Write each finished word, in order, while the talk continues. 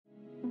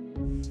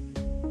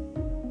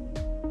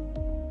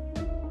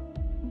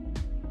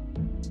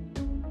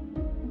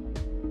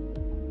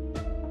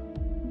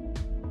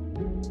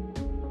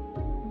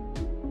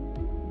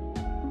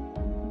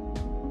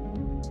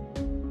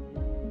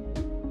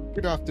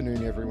Good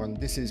afternoon, everyone.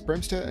 This is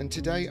Bremster, and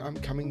today I'm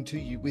coming to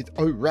you with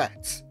Oh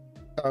Rats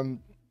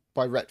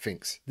by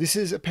Ratfinkz. This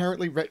is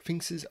apparently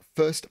Ratfinksz's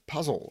first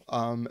puzzle,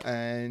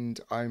 and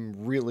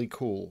I'm really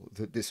cool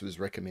that this was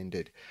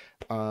recommended.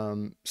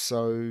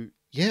 So,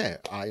 yeah,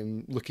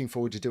 I'm looking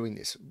forward to doing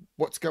this.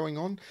 What's going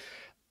on?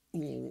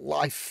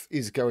 Life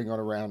is going on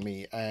around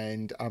me,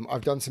 and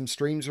I've done some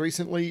streams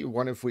recently,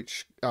 one of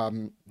which,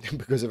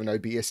 because of an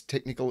OBS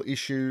technical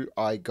issue,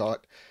 I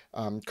got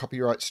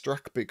copyright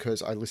struck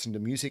because I listened to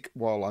music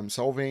while I'm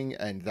solving,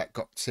 and that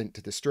got sent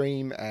to the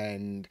stream.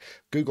 And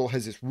Google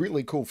has this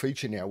really cool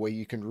feature now where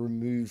you can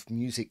remove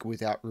music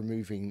without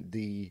removing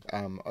the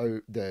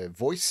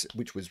voice,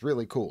 which was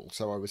really cool.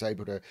 So I was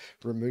able to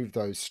remove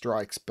those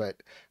strikes,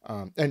 but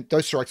and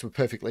those strikes were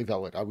perfectly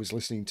valid. I was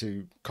listening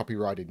to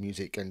copyrighted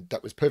music, and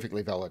that was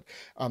perfectly valid.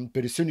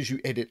 But as soon as you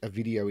edit a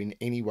video in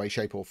any way,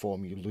 shape, or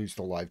form, you lose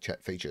the live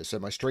chat feature. So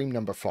my stream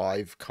number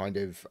 5 kind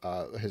of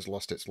has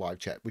lost its live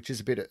chat, which is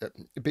a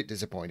bit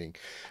disappointing.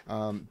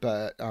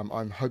 But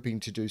I'm hoping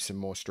to do some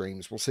more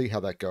streams. We'll see how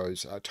that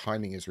goes.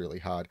 Timing is really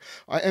hard.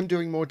 I am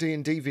doing more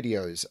D&D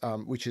videos,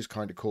 which is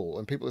kind of cool.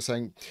 And people are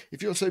saying,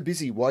 if you're so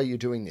busy, why are you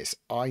doing this?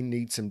 I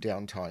need some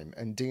downtime,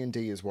 and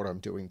D&D is what I'm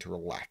doing to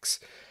relax.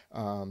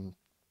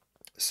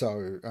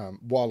 So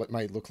while it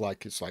may look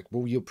like it's like,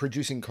 well, you're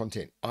producing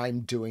content,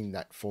 I'm doing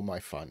that for my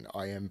fun.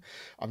 I'm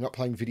not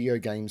playing video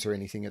games or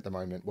anything at the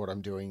moment. What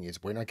I'm doing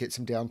is when I get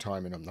some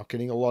downtime, and I'm not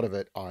getting a lot of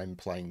it, I'm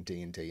playing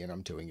D&D, and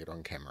I'm doing it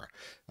on camera.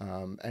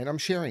 And I'm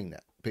sharing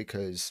that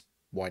because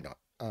why not?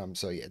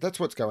 So yeah, that's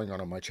what's going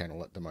on my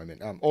channel at the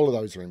moment. All of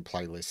those are in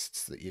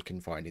playlists that you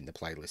can find in the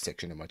playlist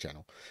section of my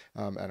channel.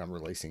 And I'm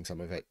releasing some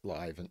of it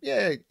live, and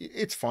yeah,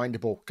 it's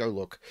findable. Go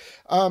look.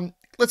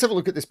 Let's have a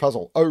look at this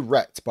puzzle. Oh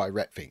Rats by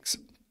Ratfinkz.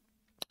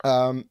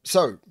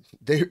 So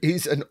there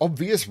is an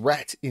obvious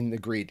rat in the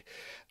grid.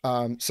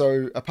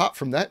 So apart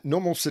from that,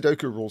 normal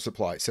Sudoku rules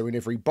apply. So in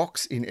every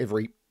box, in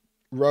every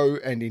row,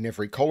 and in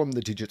every column,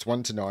 the digits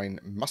 1 to 9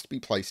 must be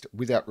placed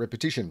without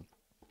repetition.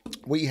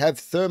 We have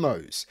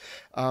thermos,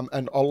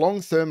 and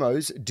along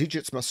thermos,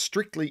 digits must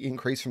strictly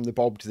increase from the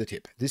bulb to the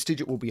tip. This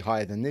digit will be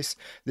higher than this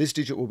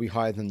digit will be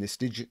higher than this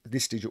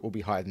digit will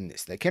be higher than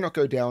this. They cannot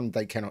go down,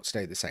 they cannot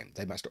stay the same.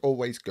 They must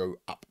always go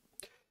up.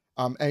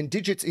 And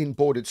digits in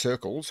bordered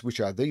circles, which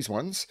are these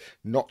ones,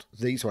 not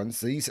these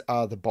ones. These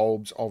are the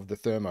bulbs of the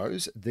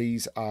thermos.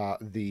 These are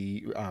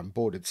the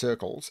bordered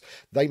circles.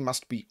 They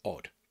must be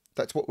odd.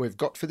 That's what we've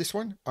got for this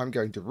one. I'm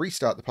going to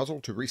restart the puzzle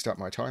to restart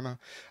my timer.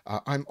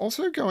 I'm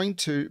also going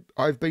to...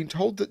 I've been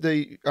told that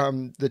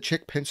the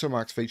check pencil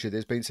marks feature,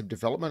 there's been some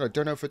development. I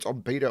don't know if it's on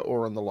beta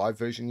or on the live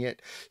version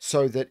yet,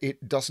 so that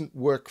it doesn't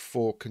work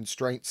for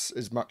constraints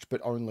as much,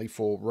 but only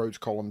for rows,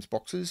 columns,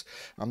 boxes.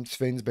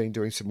 Sven's been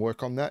doing some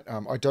work on that.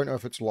 I don't know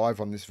if it's live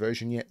on this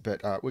version yet,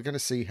 but we're going to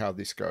see how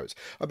this goes.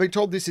 I've been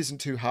told this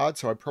isn't too hard,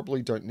 so I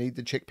probably don't need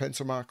the check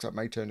pencil marks. I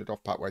may turn it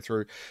off partway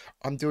through.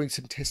 I'm doing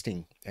some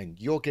testing, and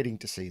you're getting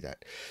to see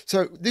that.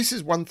 So this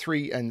is 1,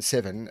 3, and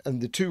 7,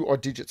 and the two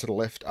odd digits to the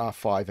left are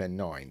 5 and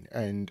 9.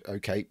 And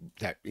okay,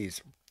 that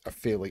is a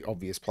fairly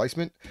obvious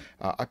placement.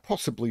 I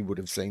possibly would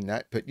have seen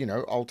that, but you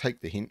know, I'll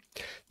take the hint.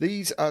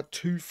 These are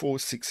 2, 4,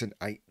 6, and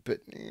 8,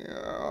 but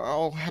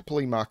I'll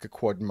happily mark a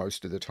quad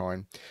most of the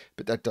time,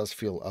 but that does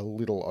feel a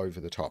little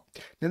over the top.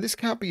 Now this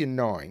can't be a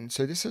 9,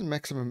 so this is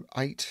maximum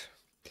 8,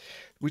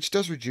 which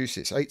does reduce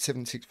this, 8,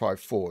 7, 6, 5,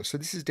 4. So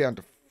this is down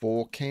to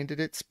 4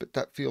 candidates, but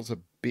that feels a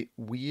bit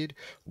weird.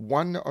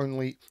 One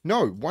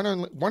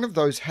of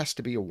those has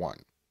to be a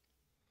 1.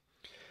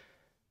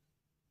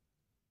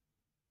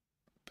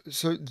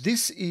 So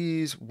this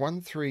is 1,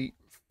 3,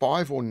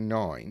 5, or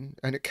 9,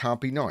 and it can't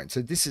be 9.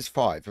 So this is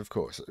 5, of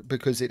course,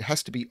 because it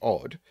has to be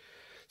odd.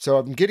 So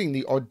I'm getting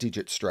the odd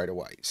digit straight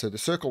away. So the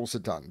circles are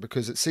done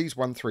because it sees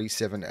 1, 3,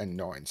 7, and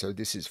 9. So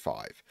this is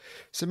 5.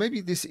 So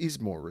maybe this is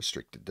more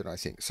restricted than I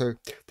think. So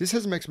this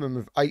has a maximum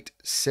of 8,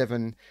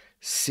 7,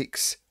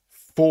 6,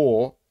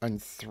 4,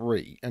 and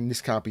 3. And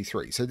this can't be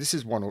 3. So this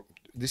is 1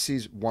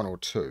 or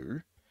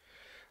 2.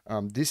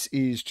 This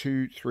is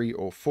 2, 3,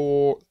 or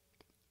 4,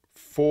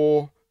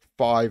 4,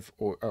 5,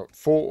 or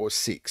 4 or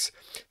 6,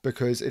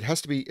 because it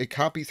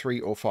can't be 3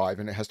 or 5,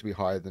 and it has to be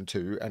higher than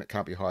 2, and it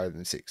can't be higher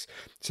than 6.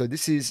 So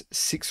this is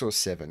 6 or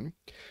 7,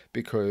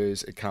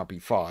 because it can't be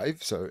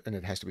 5, and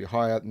it has to be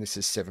higher, and this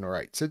is 7 or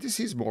 8. So this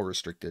is more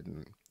restricted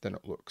than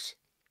it looks.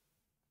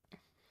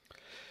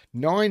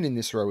 9 in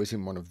this row is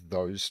in one of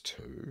those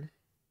two.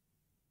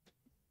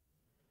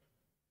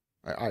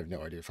 I have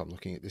no idea if I'm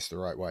looking at this the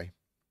right way.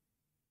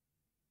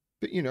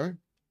 But you know,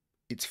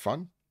 it's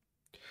fun.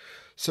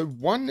 So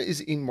 1 is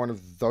in one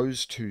of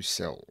those two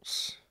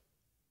cells.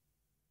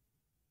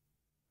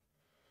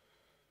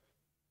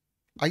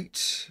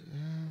 8,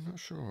 I'm not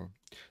sure.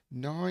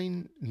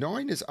 9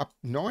 is up.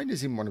 9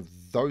 is in one of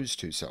those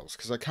two cells,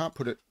 because I can't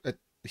put it at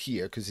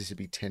here, because this would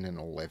be 10 and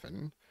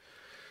 11.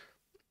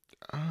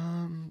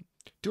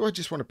 Do I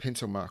just want to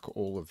pencil mark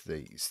all of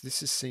these?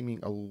 This is seeming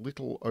a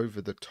little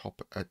over the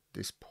top at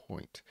this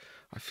point.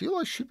 I feel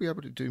I should be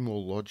able to do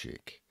more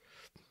logic.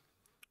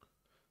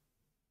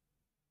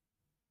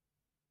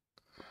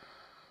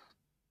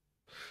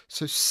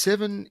 So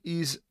 7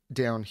 is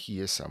down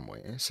here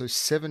somewhere. So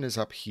 7 is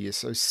up here.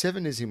 So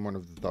 7 is in one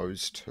of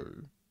those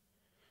two.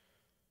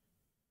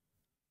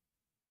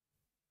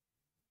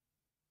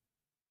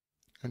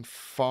 And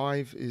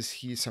 5 is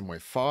here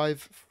somewhere.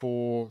 5,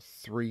 4,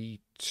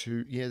 3,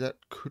 2. Yeah, that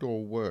could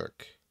all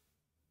work.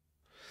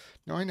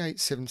 9, 8,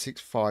 7,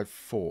 6, 5,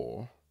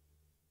 4.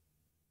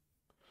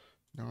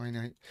 9,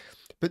 8.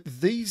 But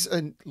these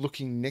are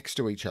looking next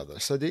to each other.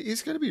 So there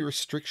is going to be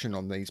restriction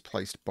on these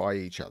placed by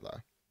each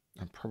other.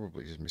 I'm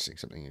probably just missing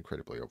something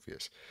incredibly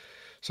obvious.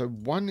 So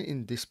 1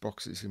 in this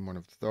box is in one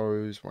of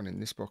those. 1 in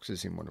this box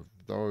is in one of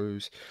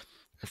those.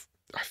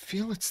 I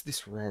feel it's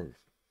this row.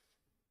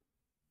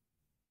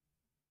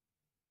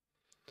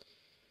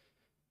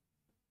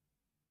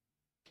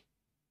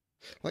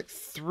 Like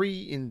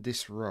 3 in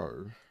this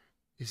row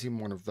is in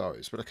one of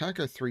those. But I can't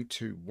go 3,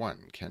 2,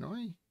 1, can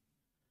I?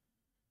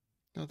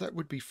 No, that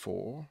would be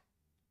 4.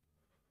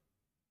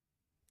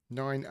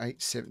 9,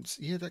 8, 7.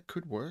 Yeah, that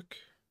could work.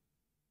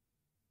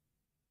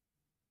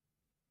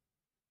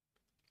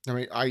 I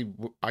mean,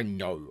 I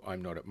know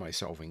I'm not at my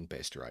solving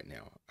best right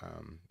now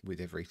with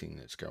everything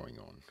that's going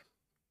on.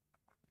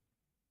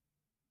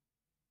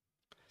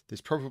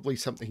 There's probably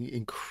something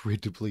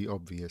incredibly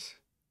obvious.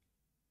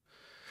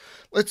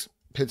 Let's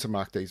pencil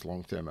mark these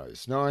long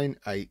thermos. 9,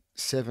 8,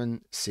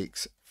 7,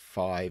 6,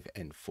 5,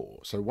 and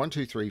 4. So 1,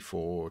 2, 3,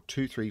 4,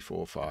 2, 3,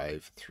 4,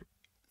 5,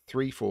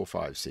 3, 4,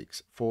 5,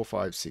 6, 4,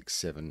 5, 6,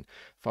 7,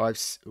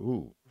 5.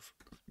 Ooh, of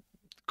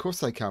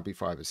course they can't be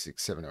 5 or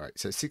 6, 7 or 8.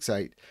 So 6,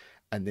 8,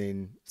 and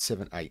then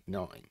 7, 8,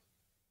 9.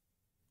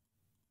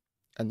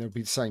 And there'll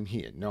be the same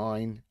here.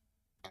 9,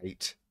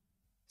 8,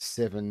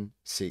 7,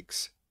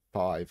 6,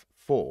 5,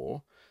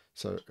 4.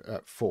 So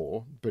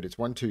 4, but it's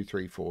 1, 2,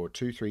 3, 4,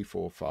 2, 3,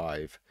 4,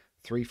 5,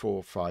 3,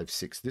 4, 5,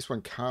 6. This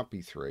one can't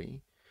be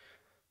 3.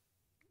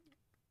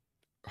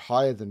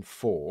 Higher than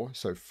 4,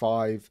 so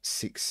 5,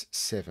 6,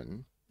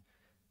 7,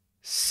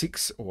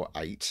 6 or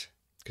 8,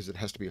 because it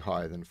has to be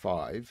higher than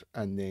 5,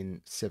 and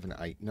then 7,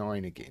 8,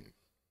 9 again.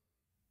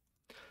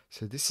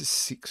 So this is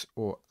 6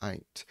 or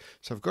 8.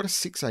 So I've got a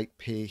 6, 8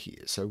 pair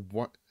here. So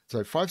what?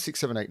 So 5, 6,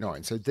 7, 8,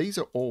 9. So these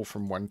are all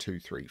from 1, 2,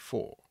 3,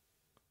 4.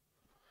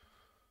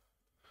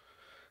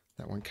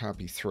 That one can't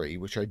be 3,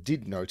 which I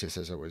did notice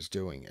as I was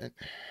doing it.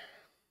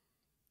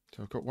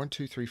 So I've got 1,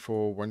 2, 3,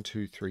 4, 1,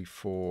 2, 3,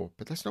 4,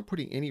 but that's not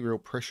putting any real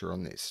pressure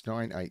on this.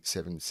 9, 8,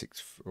 7, 6,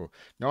 4,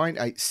 9,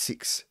 8,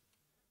 6,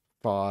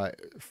 5,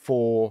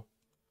 4.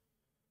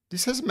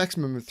 This has a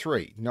maximum of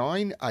 3.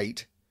 9,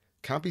 8,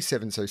 can't be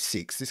 7, so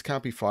 6. This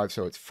can't be 5,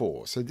 so it's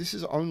 4. So this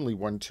is only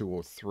 1, 2,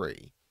 or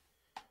 3.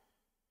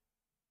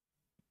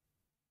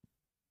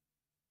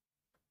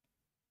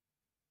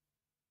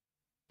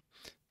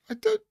 I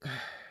don't...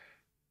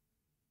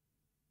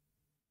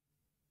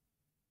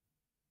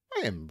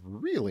 I am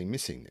really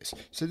missing this.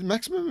 So the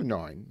maximum of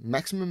 9,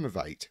 maximum of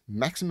 8,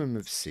 maximum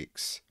of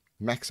 6,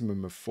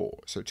 maximum of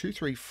 4. So 2,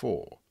 3,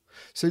 4.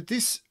 So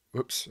this,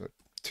 whoops,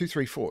 2,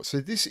 3, 4. So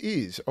this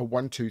is a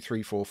 1, 2,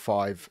 3, 4,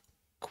 5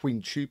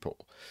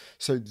 quintuple.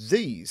 So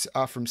these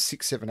are from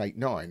 6, 7, 8,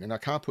 9, and I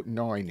can't put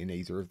 9 in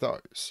either of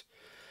those.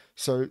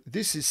 So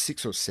this is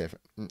 6 or 7,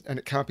 and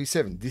it can't be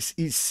 7. This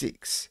is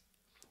 6.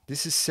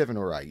 This is 7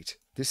 or 8.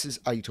 This is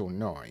 8 or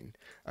 9.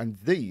 And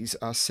these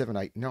are 7,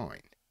 8,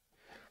 9.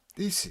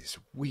 This is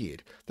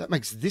weird. That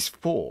makes this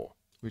 4,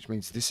 which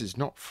means this is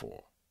not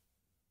 4.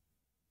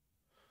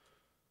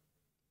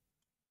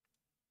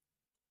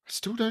 I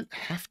still don't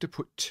have to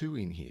put 2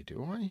 in here,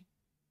 do I?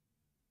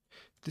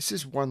 This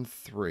is 1,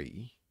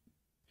 3.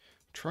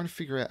 I'm trying to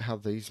figure out how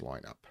these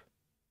line up.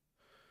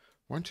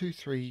 1, 2,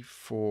 3,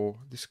 4.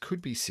 This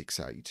could be 6,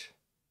 8.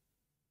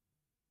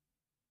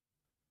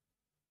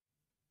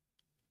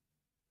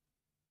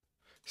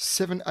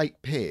 Seven,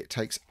 8 pair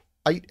takes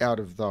 8 out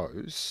of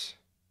those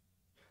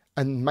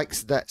and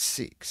makes that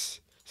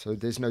 6. So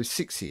there's no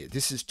 6 here.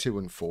 This is 2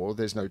 and 4.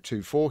 There's no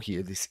 2, 4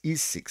 here. This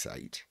is 6,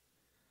 8.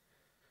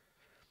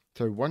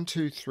 So 1,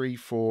 2, 3,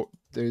 4.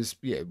 There's,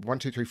 1,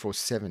 2, 3, 4,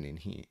 7 in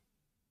here.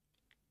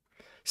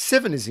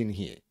 7 is in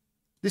here.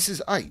 This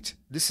is 8.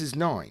 This is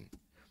 9.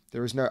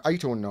 There is no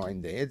 8 or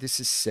 9 there. This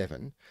is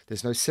 7.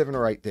 There's no 7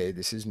 or 8 there.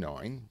 This is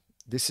 9.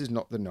 This is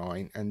not the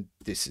 9, and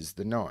this is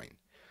the 9.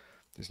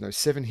 There's no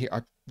 7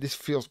 here. This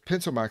feels,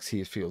 pencil marks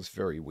here feels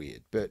very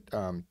weird, but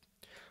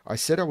I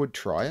said I would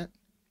try it.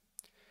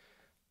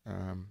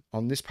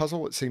 On this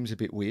puzzle, it seems a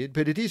bit weird,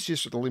 but it is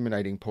just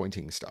eliminating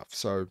pointing stuff,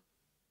 so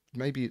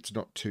maybe it's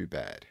not too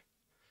bad.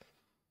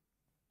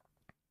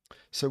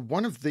 So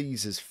one of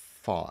these is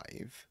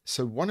 5,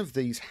 so one of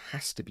these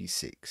has to be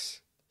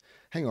 6.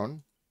 Hang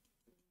on.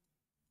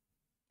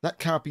 That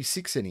can't be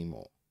 6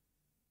 anymore.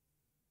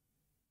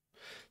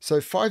 So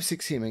 5,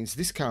 6 here means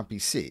this can't be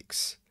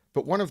 6,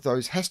 but one of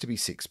those has to be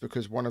 6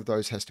 because one of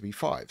those has to be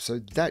 5. So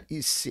that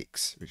is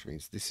 6, which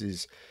means this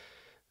is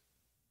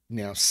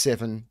now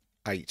 7,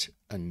 8,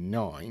 and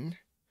 9.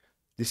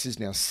 This is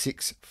now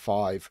 6,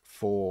 5,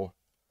 4.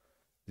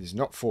 This is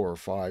not 4 or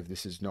 5.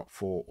 This is not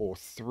 4 or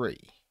 3.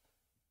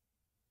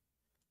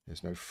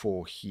 There's no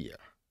 4 here.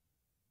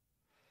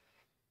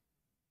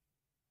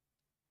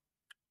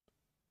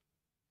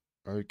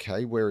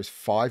 Okay, whereas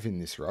 5 in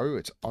this row,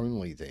 it's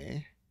only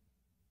there.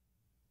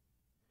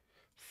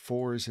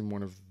 4 is in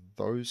one of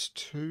those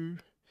two.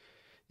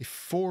 If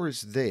 4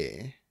 is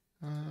there,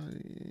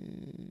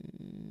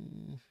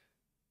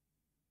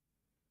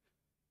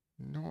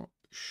 not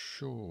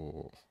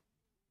sure.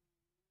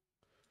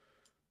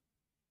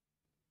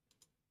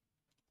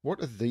 What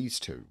are these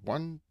two?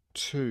 1,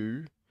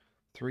 2,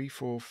 3,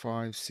 4,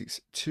 5,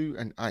 6, 2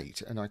 and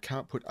 8. And I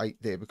can't put 8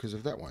 there because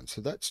of that one.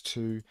 So that's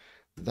 2,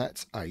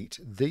 that's 8.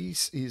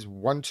 These is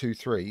 1, 2,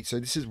 3. So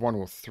this is 1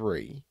 or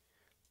 3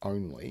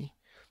 only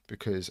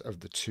because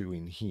of the 2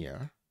 in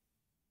here.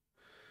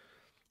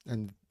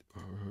 And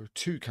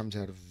 2 comes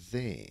out of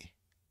there.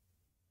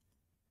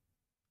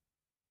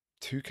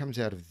 2 comes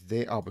out of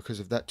there. Oh, because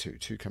of that 2.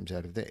 2 comes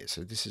out of there.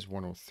 So this is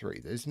 1 or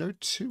 3. There's no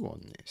 2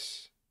 on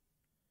this.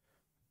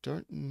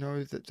 Don't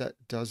know that that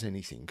does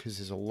anything because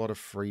there's a lot of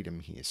freedom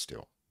here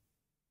still.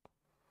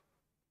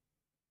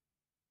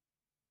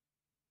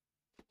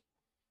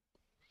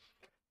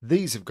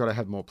 These have got to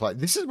have more play.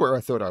 This is where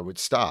I thought I would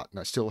start, and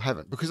I still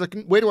haven't. Because I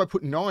can. Where do I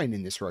put 9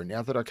 in this row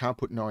now that I can't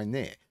put 9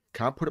 there?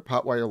 Can't put it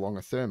partway along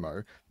a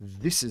thermo.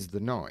 This is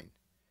the 9.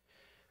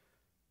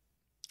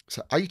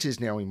 So 8 is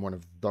now in one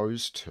of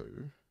those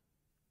two.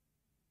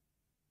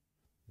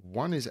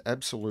 1 is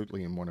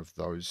absolutely in one of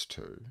those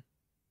two.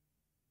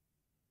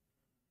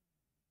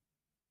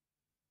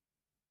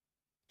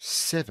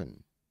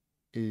 7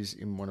 is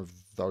in one of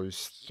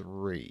those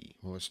 3.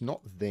 Well, it's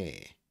not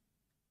there.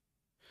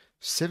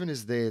 7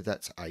 is there,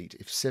 that's 8.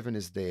 If 7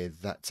 is there,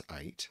 that's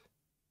 8.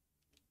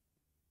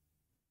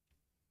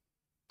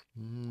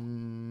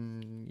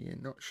 Yeah,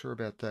 not sure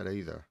about that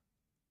either.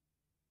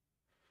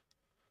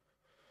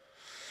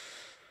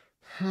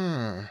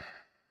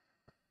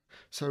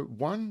 So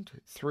 1,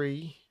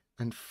 3,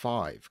 and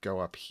 5 go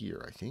up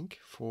here, I think.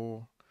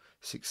 4,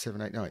 6,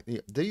 7, 8, 9.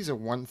 Yeah, these are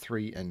 1,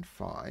 3, and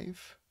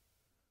 5.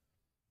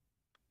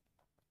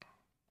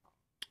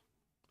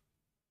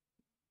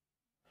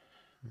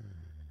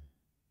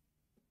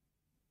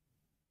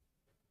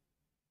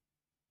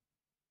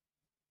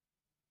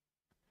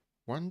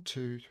 One,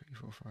 2, 3,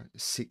 4, 5,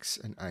 6,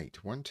 and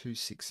 8. 1, 2,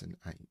 6, and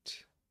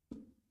 8.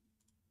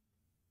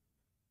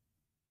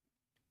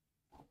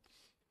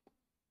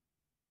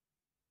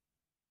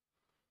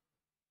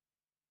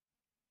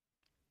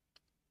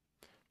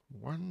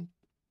 One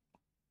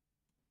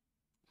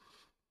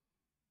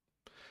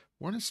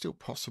is still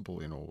possible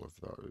in all of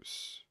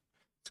those.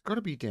 It's got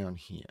to be down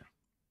here.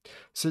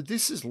 So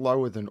this is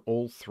lower than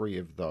all 3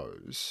 of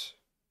those.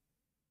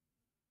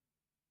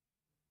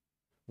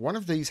 One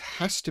of these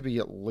has to be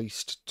at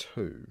least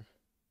 2.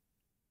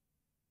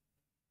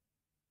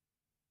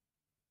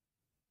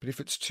 But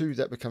if it's 2,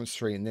 that becomes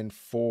 3, and then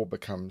 4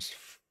 becomes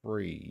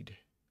freed.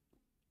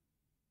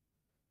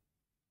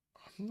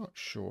 I'm not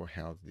sure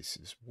how this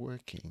is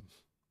working.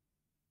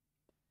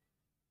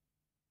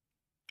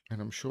 And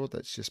I'm sure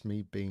that's just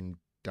me being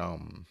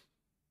dumb.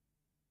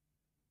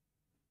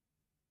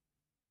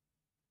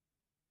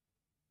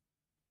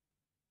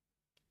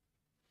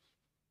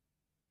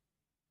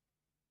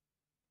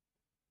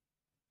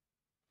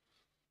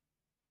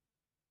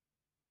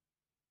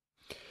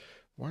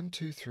 One,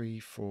 2, 3,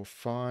 4,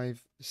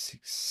 5,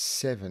 6,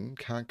 7.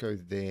 Can't go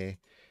there,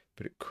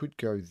 but it could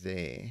go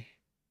there.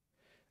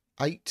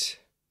 8.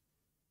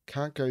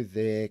 Can't go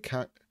there.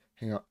 Can't.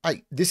 Hang on.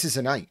 8. This is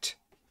an 8.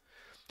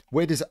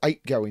 Where does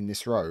 8 go in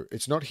this row?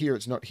 It's not here,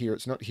 it's not here,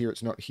 it's not here,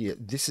 it's not here.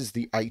 This is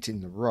the 8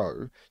 in the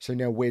row. So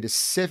now where does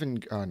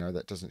 7... Oh, no,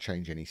 that doesn't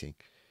change anything.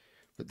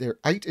 But there,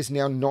 8 is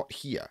now not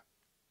here.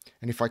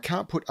 And if I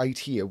can't put 8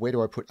 here, where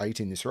do I put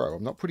 8 in this row?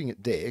 I'm not putting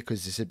it there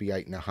because this would be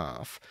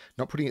 8.5.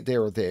 Not putting it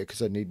there or there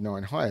because I need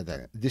 9 higher than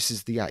it. This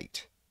is the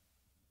 8.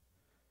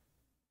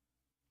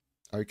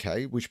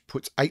 Okay, which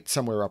puts 8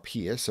 somewhere up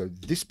here. So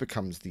this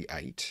becomes the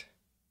 8.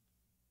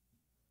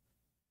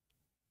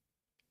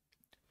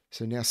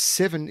 So now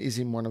 7 is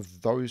in one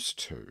of those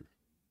two.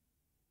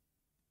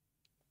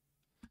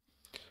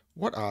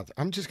 What are...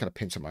 I'm just going to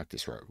pencil mark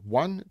this row.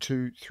 1,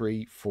 2,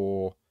 3,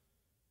 4...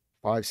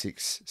 5,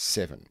 6,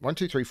 7. 1,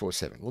 2, 3, 4,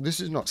 7. Well, this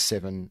is not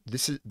 7.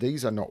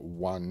 These are not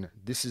 1.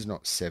 This is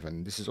not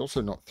 7. This is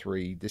also not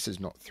 3. This is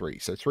not 3.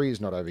 So 3 is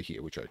not over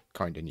here, which I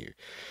kind of knew.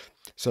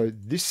 So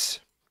this...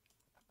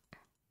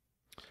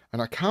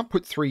 And I can't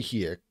put 3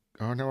 here.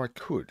 Oh, no, I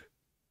could.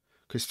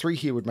 Because 3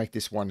 here would make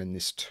this 1 and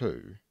this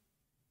 2.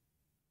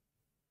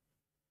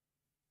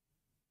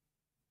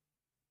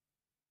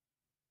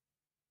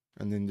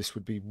 And then this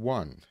would be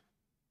 1.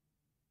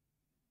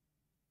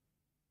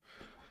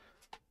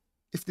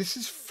 If this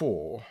is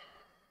 4,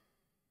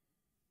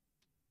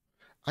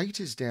 8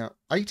 is down.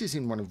 8 is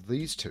in one of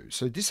these two.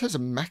 So this has a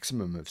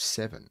maximum of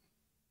 7.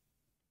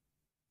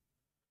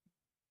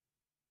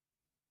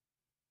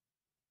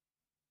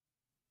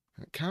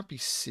 And it can't be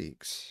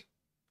 6.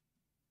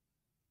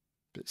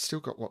 But it's still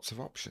got lots of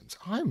options.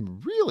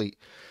 I'm really...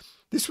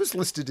 This was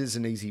listed as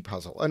an easy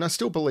puzzle, and I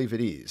still believe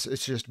it is.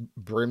 It's just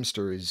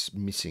Bremster is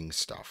missing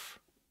stuff.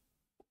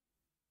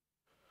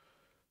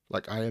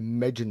 Like, I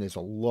imagine there's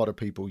a lot of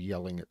people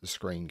yelling at the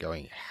screen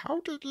going,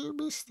 how did you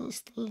miss this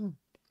thing?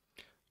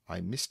 I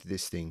missed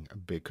this thing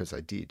because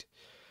I did.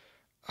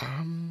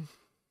 1,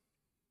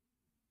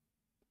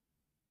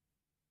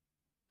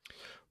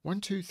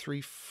 2, 3,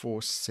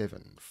 4,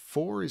 7.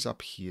 4 is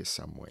up here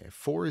somewhere.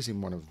 4 is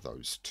in one of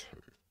those two.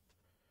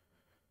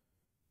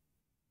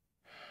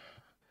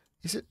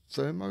 Is it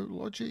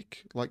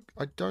thermologic? Like,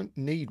 I don't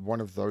need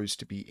one of those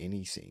to be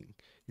anything.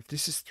 If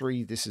this is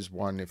 3, this is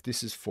 1. If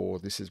this is 4,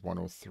 this is 1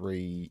 or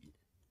 3.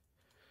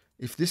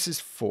 If this is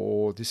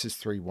 4, this is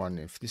 3, 1.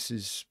 If this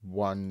is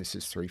 1, this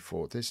is 3,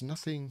 4. There's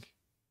nothing.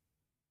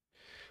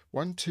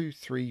 1, 2,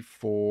 3,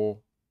 4.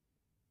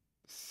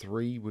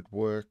 3 would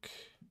work.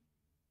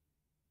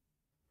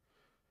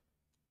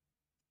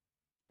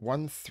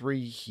 1,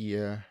 3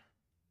 here.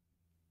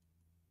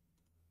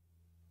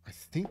 I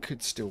think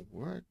could still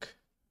work.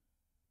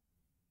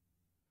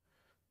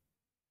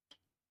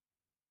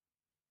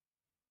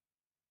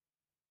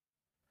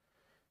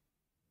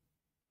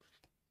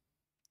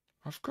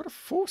 I've got to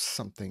force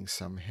something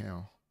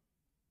somehow.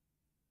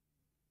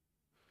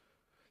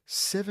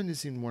 7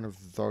 is in one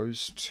of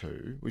those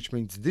two, which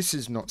means this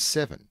is not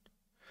 7.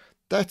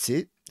 That's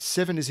it.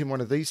 7 is in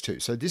one of these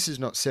two. So this is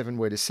not 7.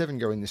 Where does 7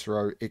 go in this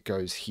row? It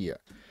goes here.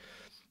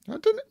 I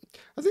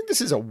think this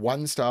is a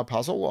 1-star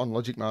puzzle on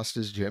Logic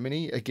Masters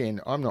Germany.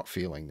 Again, I'm not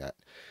feeling that.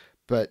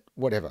 But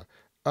whatever.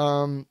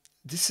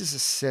 This is a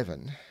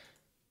 7,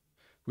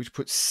 which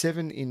puts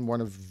 7 in one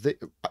of the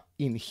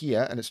in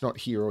here, and it's not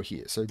here or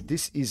here. So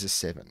this is a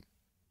 7.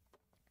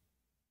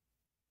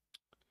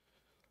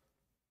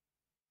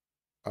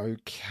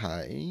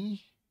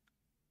 Okay.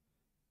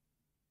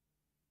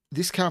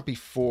 This can't be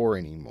 4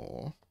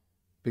 anymore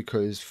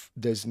because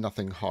there's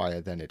nothing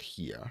higher than it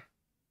here.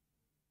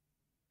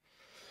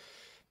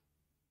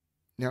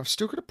 Now I've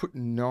still got to put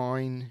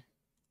 9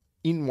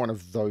 in one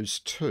of those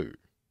two.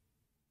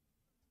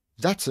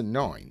 That's a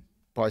 9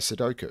 by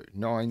Sudoku.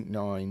 9,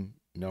 9,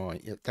 9.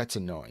 Yeah, that's a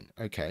 9.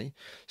 Okay.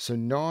 So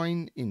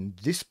 9 in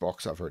this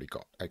box I've already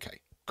got. Okay,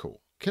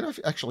 cool. Can I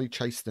actually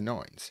chase the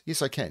 9s?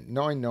 Yes, I can.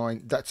 9,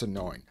 9. That's a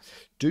 9.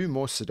 Do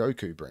more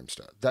Sudoku,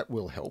 Bremster. That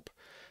will help.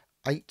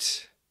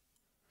 8.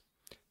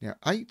 Now,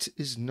 8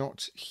 is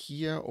not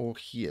here or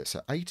here. So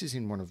 8 is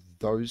in one of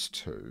those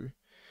two,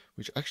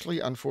 which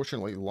actually,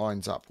 unfortunately,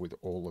 lines up with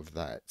all of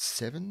that.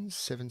 7,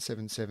 7,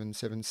 7, 7,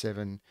 7,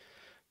 7.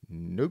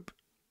 Nope.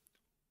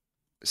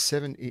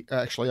 7,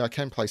 actually, I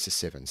can place a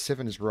 7.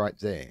 7 is right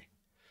there.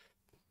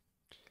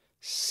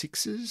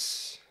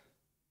 6s.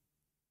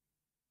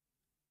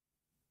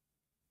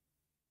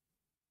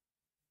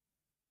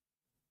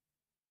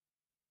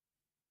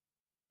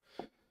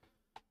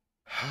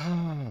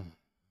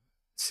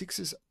 Six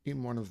is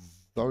in one of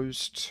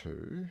those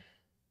two.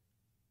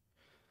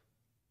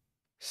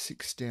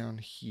 6 down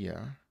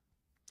here.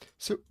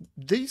 So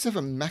these have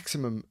a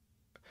maximum.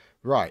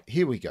 Right,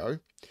 here we go.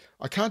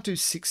 I can't do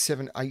 6,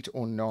 7, 8,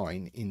 or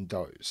 9 in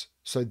those.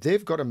 So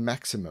they've got a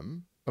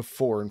maximum of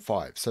 4 and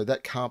 5. So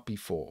that can't be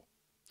 4.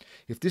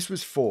 If this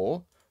was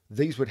 4,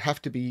 these would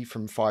have to be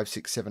from 5,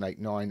 6, 7, 8,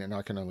 9, and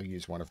I can only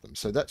use one of them.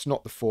 So that's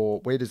not the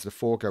 4. Where does the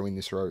 4 go in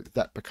this row?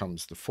 That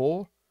becomes the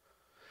 4,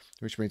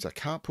 which means I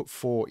can't put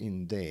 4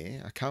 in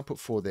there. I can't put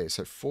 4 there.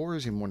 So 4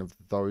 is in one of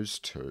those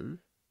two.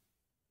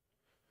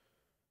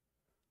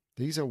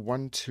 These are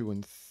 1, 2,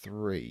 and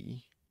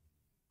 3.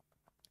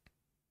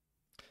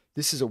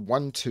 This is a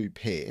 1, 2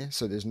 pair,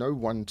 so there's no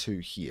 1, 2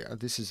 here.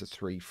 This is a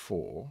 3,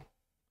 4.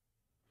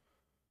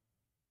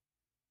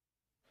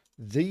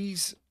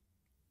 These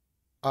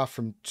are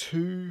from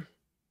 2,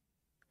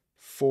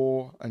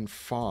 4, and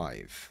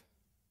 5.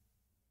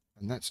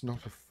 And that's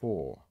not a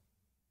 4.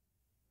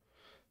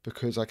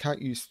 Because I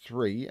can't use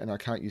 3 and I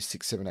can't use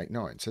 6, 7, 8,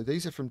 9. So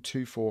these are from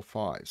 2, 4,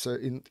 5. So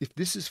if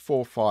this is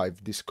 4,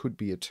 5, this could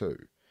be a 2.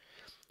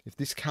 If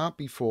this can't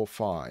be 4,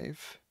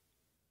 5,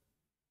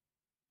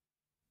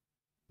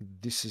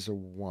 this is a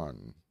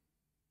 1.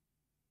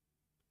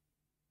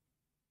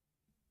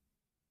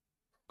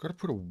 I've got to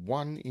put a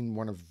 1 in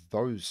one of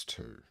those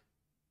two.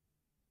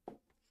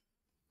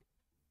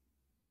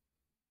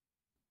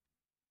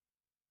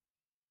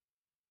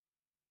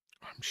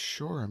 I'm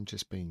sure I'm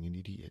just being an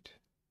idiot.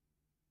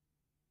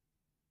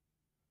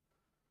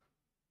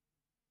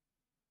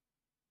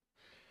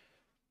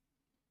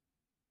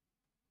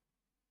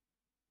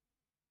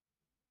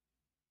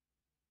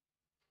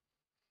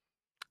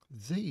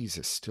 These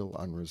are still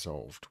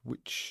unresolved,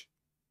 which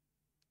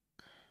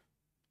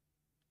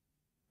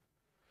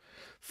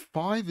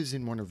 5 is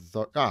in one of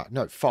the...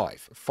 no,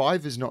 5.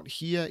 5 is not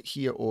here,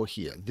 here, or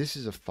here. This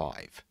is a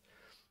 5.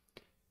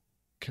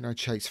 Can I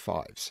chase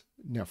 5s?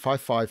 Now,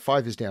 5, 5.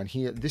 5 is down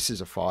here. This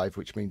is a 5,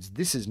 which means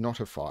this is not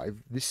a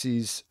 5. This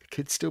is...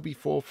 could still be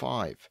 4,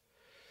 5.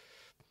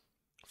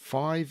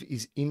 5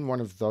 is in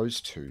one of those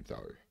two,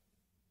 though.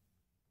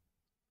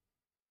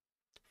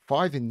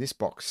 5 in this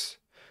box.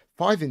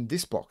 5 in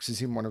this box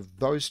is in one of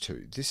those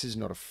two. This is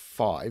not a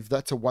 5.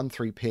 That's a 1,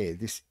 3 pair.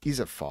 This is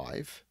a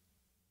 5.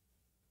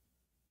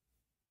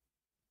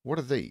 What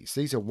are these?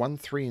 These are 1,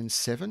 3, and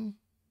 7?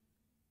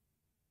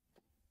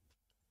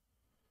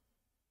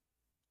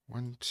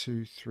 1,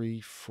 2,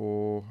 3,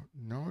 4.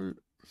 No.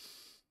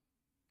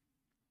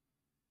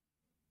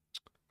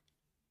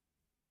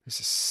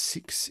 There's a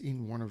 6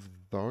 in one of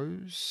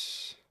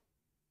those.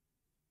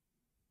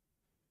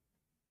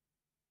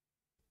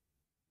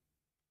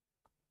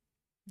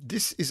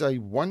 This is a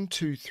 1,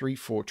 2, 3,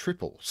 4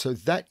 triple. So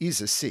that is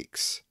a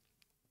 6.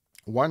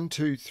 1,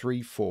 2,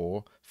 3,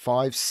 4,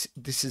 5.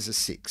 This is a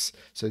 6.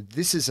 So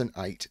this is an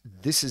 8.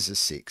 This is a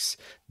 6.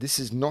 This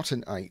is not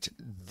an 8.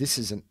 This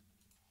is an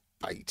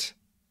 8.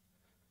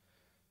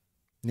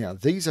 Now,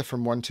 these are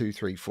from 1, 2,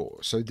 3,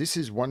 4. So this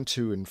is 1,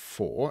 2, and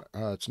 4.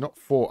 It's not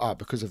 4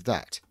 because of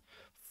that.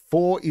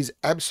 4 is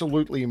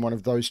absolutely in one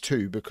of those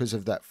two because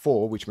of that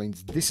 4, which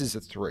means this is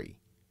a 3.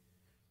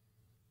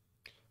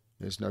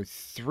 There's no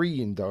 3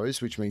 in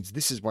those, which means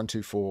this is 1,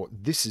 2, 4.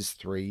 This is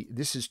 3.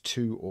 This is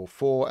 2 or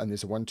 4. And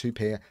there's a 1, 2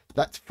 pair.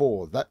 That's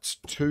 4. That's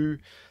 2.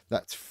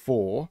 That's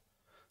 4.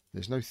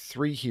 There's no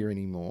 3 here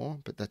anymore,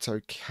 but that's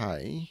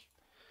okay.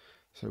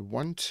 So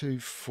 1, 2,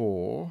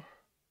 4.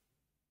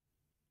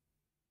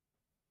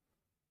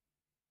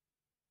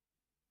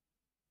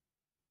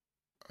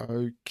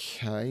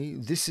 Okay.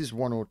 This is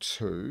 1 or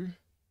 2.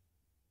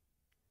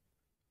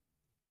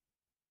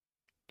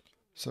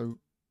 So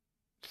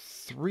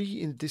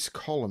 3 in this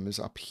column is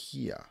up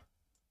here.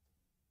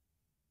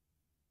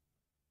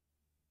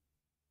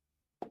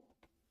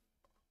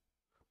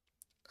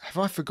 Have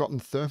I forgotten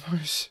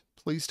Thermos?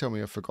 Please tell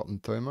me I've forgotten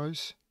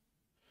Thermos.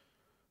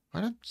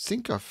 I don't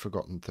think I've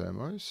forgotten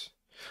Thermos.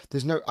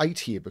 There's no 8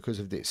 here because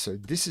of this. So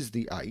this is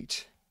the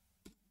 8.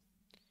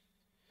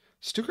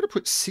 Still got to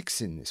put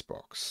 6 in this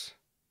box.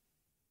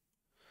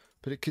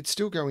 But it could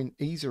still go in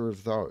either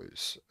of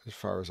those, as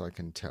far as I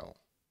can tell.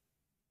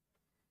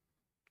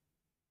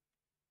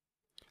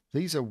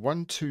 These are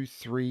 1, 2,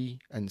 3,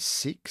 and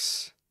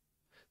 6.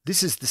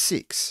 This is the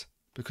 6.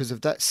 Because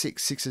of that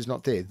 6, 6 is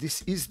not there.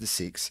 This is the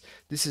 6.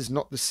 This is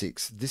not the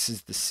 6. This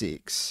is the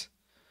 6.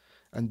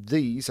 And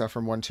these are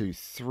from 1, 2,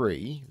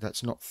 3.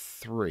 That's not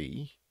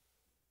 3.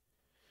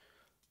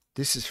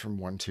 This is from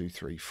 1, 2,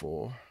 3,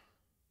 4.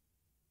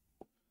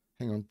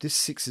 Hang on. This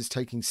 6 is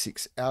taking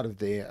 6 out of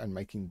there and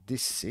making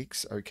this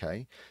 6.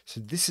 Okay. So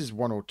this is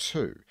 1 or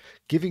 2.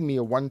 Giving me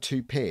a 1,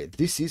 2 pair.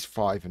 This is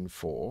 5 and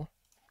 4.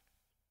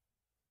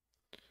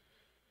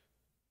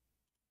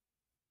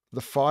 The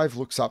 5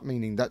 looks up,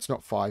 meaning that's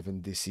not 5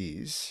 and this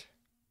is.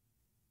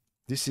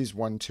 This is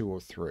 1, 2,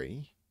 or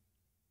 3.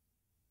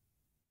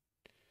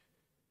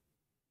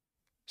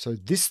 So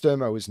this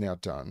thermo is now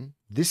done.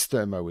 This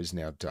thermo is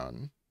now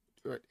done.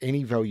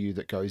 Any value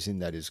that goes in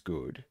that is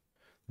good.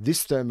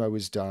 This thermo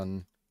is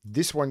done.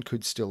 This one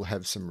could still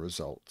have some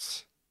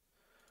results.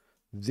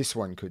 This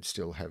one could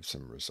still have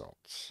some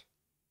results.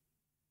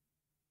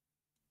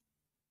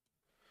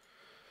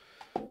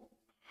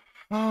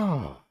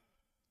 Oh.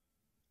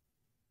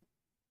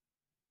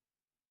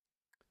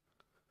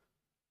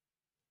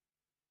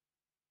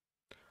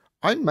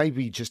 I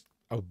maybe just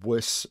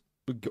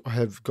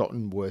have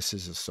gotten worse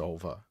as a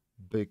solver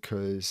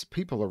because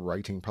people are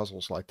rating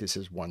puzzles like this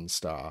as 1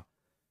 star.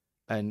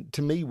 And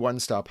to me,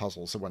 1 star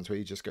puzzles are ones where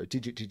you just go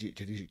digit, digit,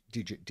 digit,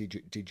 digit,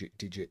 digit, digit,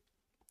 digit.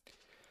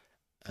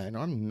 And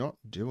I'm not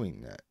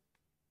doing that.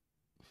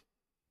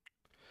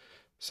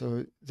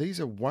 So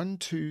these are 1,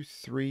 2,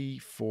 3,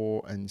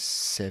 4, and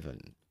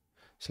 7.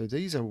 So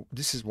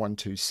this is 1,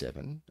 2,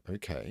 7.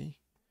 Okay.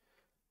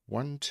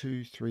 1,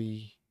 2,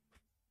 3,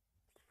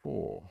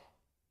 4.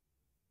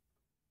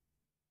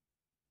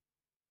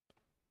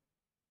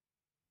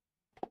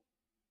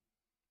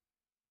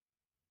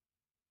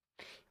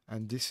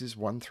 And this is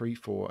 1, 3,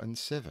 4, and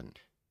 7.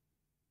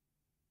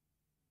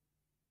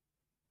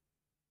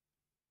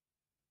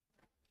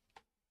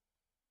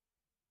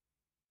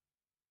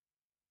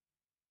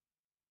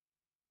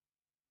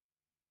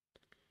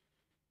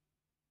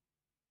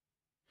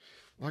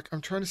 Like,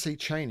 I'm trying to see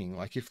chaining.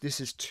 Like, if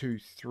this is 2,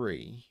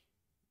 3,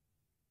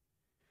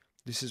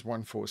 this is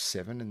 1, 4,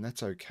 7, and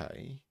that's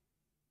okay.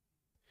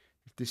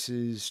 If this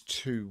is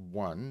 2,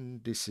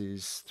 1, this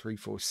is 3,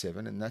 4,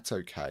 7, and that's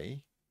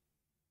okay.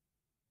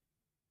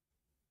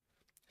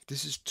 If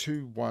this is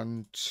 2,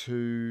 1,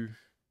 2,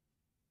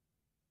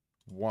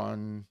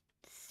 1,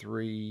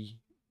 3.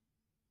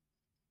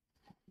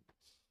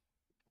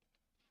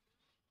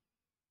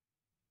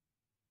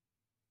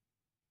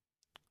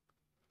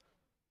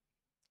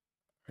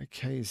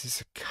 Okay, is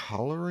this a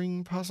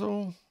colouring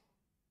puzzle?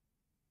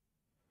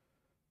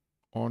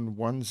 On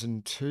 1s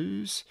and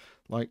 2s?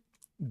 Like,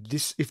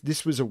 this, if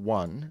this was a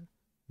 1,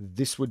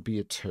 this would be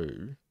a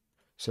 2.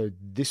 So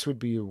this would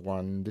be a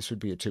 1, this would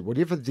be a 2.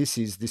 Whatever this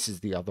is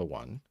the other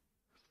one.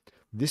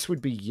 This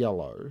would be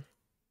yellow.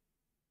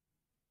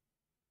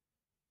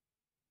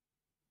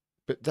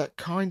 But that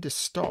kind of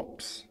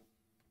stops.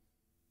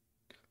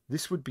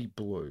 This would be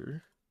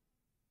blue.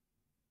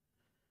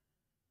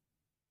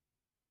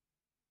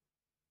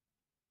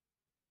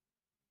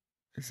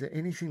 Is there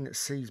anything that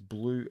sees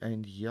blue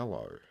and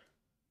yellow?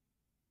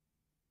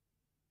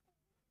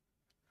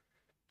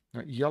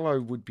 Now,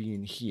 yellow would be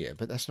in here,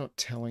 but that's not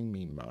telling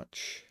me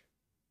much.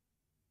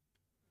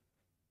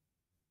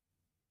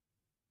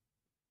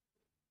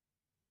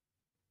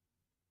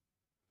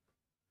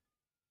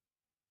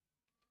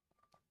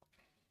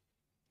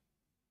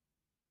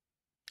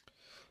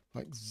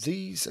 Like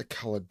these are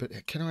coloured, but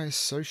can I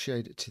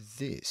associate it to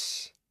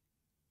this?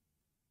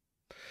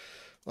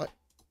 Like,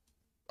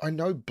 I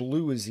know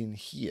blue is in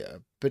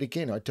here, but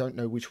again, I don't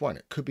know which one.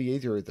 It could be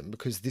either of them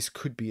because this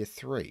could be a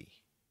 3.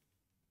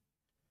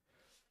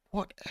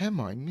 What am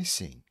I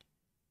missing?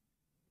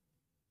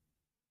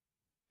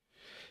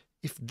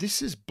 If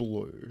this is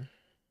blue,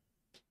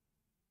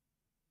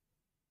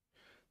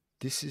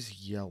 this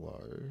is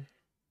yellow.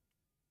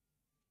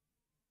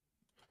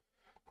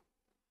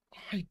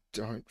 I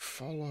don't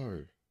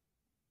follow.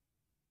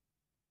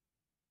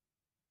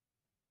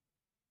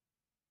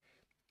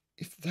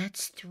 If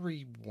that's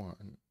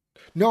 3-1.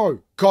 No,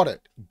 got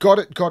it. Got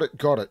it, got it,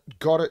 got it,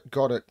 got it,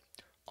 got it.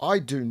 I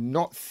do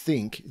not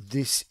think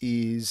this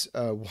is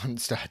a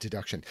 1-star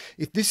deduction.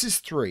 If this is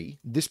 3,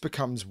 this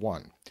becomes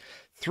 1.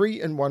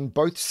 3 and 1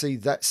 both see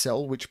that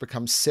cell, which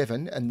becomes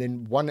 7, and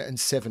then 1 and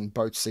 7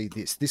 both see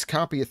this. This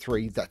can't be a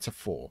 3, that's a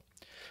 4.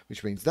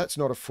 Which means that's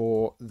not a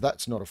 4,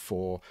 that's not a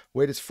 4.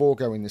 Where does 4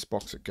 go in this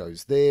box? It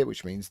goes there,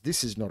 which means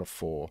this is not a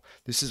 4.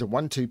 This is a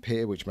 1-2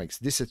 pair, which makes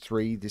this a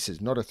 3. This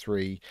is not a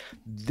 3.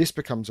 This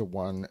becomes a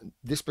 1.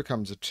 This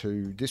becomes a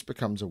 2. This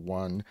becomes a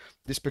 1.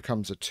 This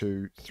becomes a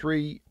 2.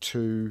 3,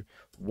 2,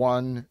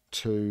 1,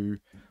 2,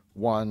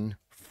 1,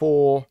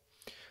 4.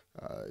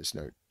 There's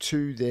no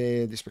 2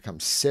 there. This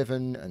becomes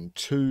 7 and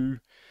 2.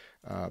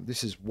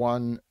 This is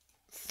 1,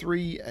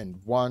 3, and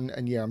 1.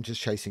 And yeah, I'm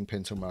just chasing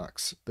pencil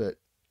marks, but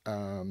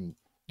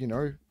you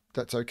know,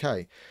 that's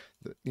okay.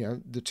 You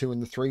know, the 2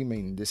 and the 3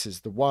 mean this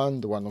is the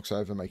 1. The 1 looks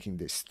over, making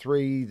this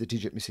 3. The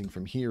digit missing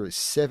from here is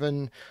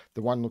 7.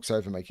 The 1 looks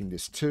over, making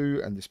this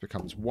 2, and this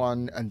becomes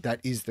 1, and that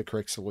is the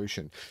correct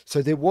solution.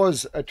 So there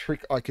was a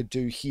trick I could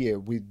do here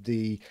with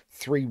the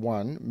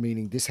 3-1,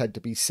 meaning this had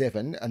to be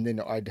 7, and then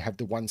I'd have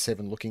the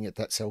 1-7 looking at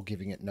that cell,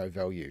 giving it no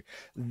value.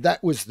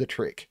 That was the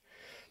trick.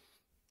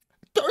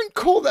 Don't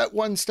call that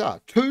 1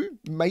 star. 2,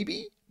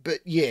 maybe, but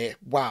yeah,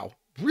 wow.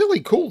 Really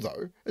cool,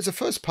 though. As a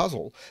first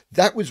puzzle,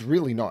 that was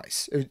really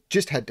nice. It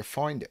just had to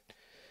find it.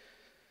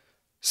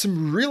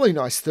 Some really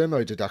nice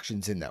thermo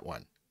deductions in that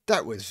one.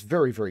 That was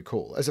very, very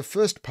cool. As a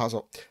first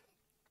puzzle,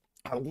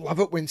 I love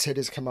it when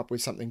setters come up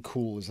with something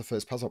cool as a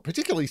first puzzle,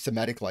 particularly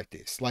thematic like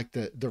this, like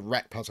the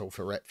rat puzzle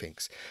for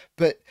Ratfinkz.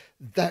 But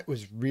that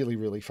was really,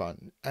 really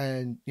fun.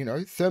 And, you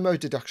know, thermo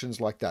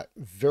deductions like that,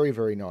 very,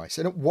 very nice.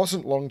 And it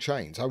wasn't long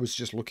chains. I was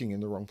just looking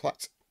in the wrong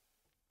place.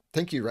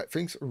 Thank you,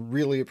 Ratfinkz.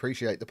 Really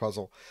appreciate the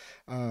puzzle.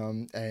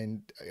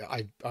 And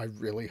I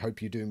really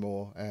hope you do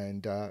more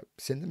and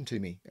send them to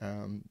me.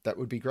 That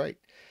would be great.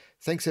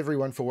 Thanks,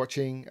 everyone, for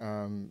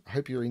watching.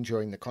 Hope you're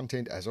enjoying the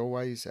content, as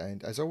always.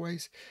 And as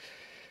always,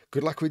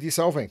 good luck with your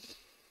solving.